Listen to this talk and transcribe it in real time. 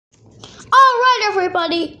Hi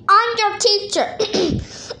everybody, I'm your teacher.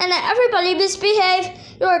 And everybody misbehave,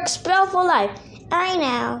 you're expelled for life. I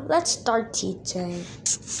know, let's start teaching.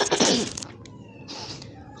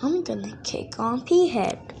 I'm gonna kick on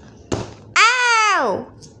P-head. Ow!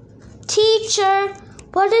 Teacher,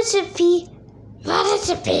 what is it,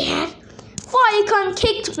 P-head? Why you can't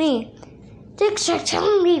kick me? Teacher,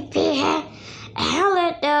 tell me, P-head. I'll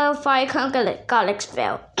let the Firecon got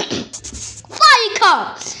expelled.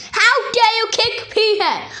 Firecon! How dare you kick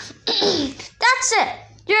P-head? That's it.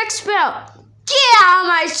 You're expelled. Get out of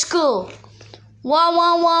my school. 1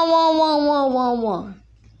 1 1 1 1 1 1 1.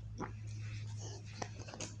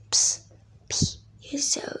 Psst. P, you're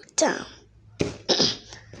so dumb.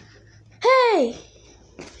 Hey,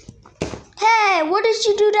 what did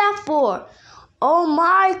you do that for? Oh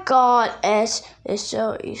my God, it's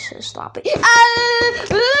so easy. Stop it.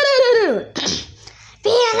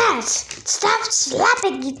 BNS, stop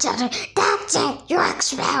slapping each other. That's it. You're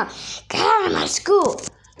expelled. Get out of my school.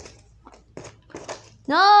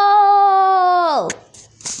 No.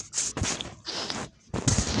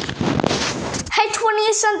 Hey,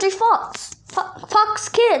 20th Century Fox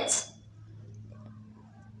Kids.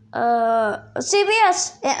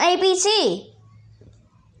 CBS and ABC.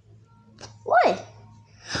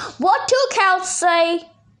 What do cows say?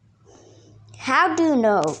 How do you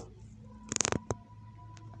know?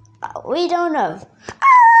 We don't know.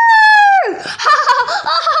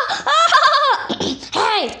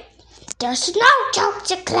 Hey, there's no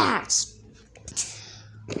jokes in class.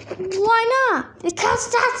 Why not?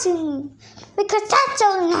 Because that's so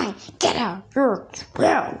annoying. Get out. You're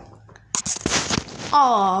expelled.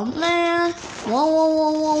 Oh man.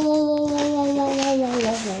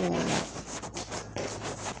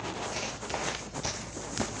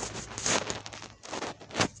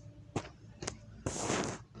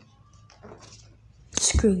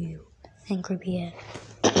 Screw you, angry bear.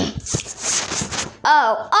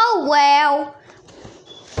 Oh well.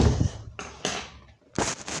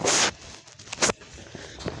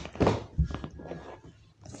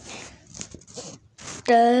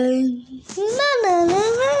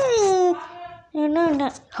 No.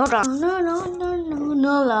 Hold on. No.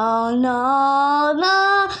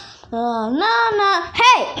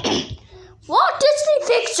 Hey, Walt Disney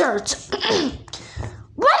Pictures.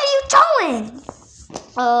 What are you doing?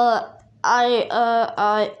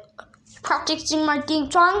 I practicing my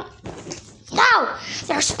theme song. No,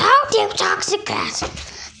 there's no theme songs in class.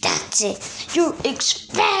 That's it. You're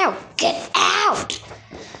expelled. Get out.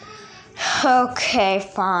 Okay,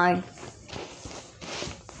 fine.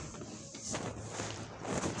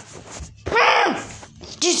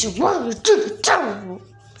 This is what you do.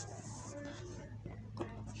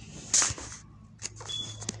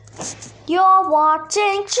 You're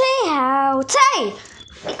watching Treehouse. Hey!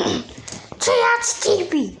 Treehouse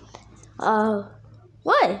TV. What?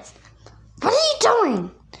 What are you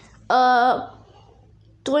doing?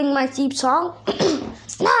 Doing my theme song?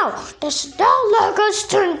 No, there's no logos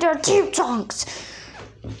doing their theme songs.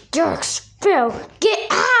 You're expelled. Get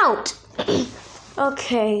out!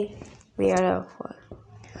 Okay, weirdo.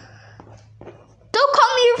 Don't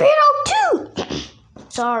call me weirdo too!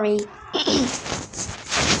 Sorry.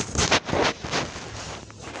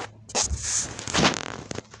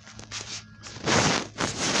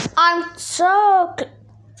 I'm so...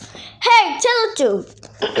 Hey, Teletube!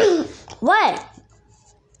 What?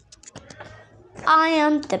 I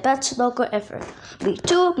am the best logo ever. Me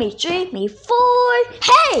 2, me 3, me 4.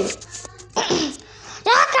 Hey!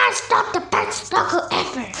 That guy's not the best logo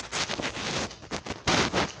ever.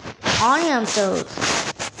 I am though.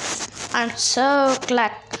 I'm so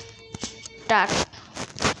glad that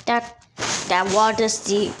Walt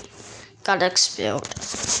Disney got expelled.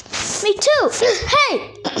 Me too.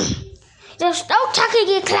 Hey, there's no talking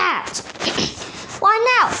in class. Why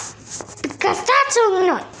now? Because that's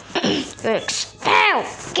annoying. You're expelled.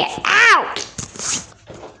 Get out.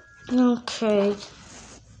 Okay.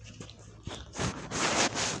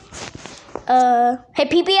 Hey,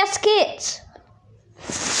 PBS Kids.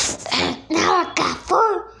 Now I got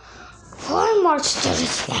four more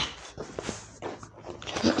students left.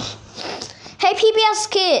 Hey, PBS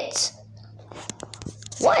Kids.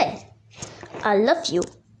 What? I love you.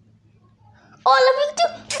 Oh, I love you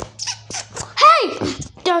too. Hey,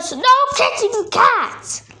 there's no kissing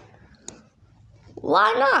cats.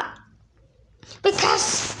 Why not?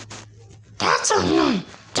 Because that's annoying.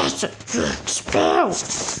 That's you're expelled.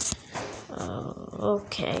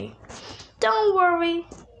 Okay. Don't worry.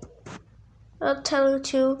 I'll tell you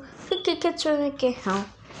to pick your kids when they get home.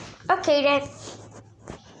 Okay then.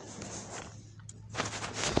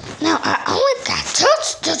 Now I only got 2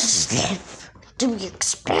 students left. to be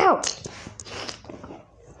expelled.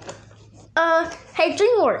 Hey,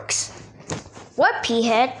 DreamWorks. What,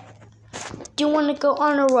 P-Head? Do you want to go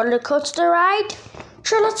on a roller coaster ride?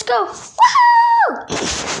 Sure, let's go. Woohoo!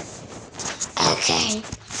 Okay.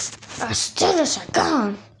 Our students are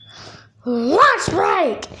gone. Lunch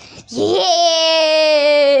break! Yeah!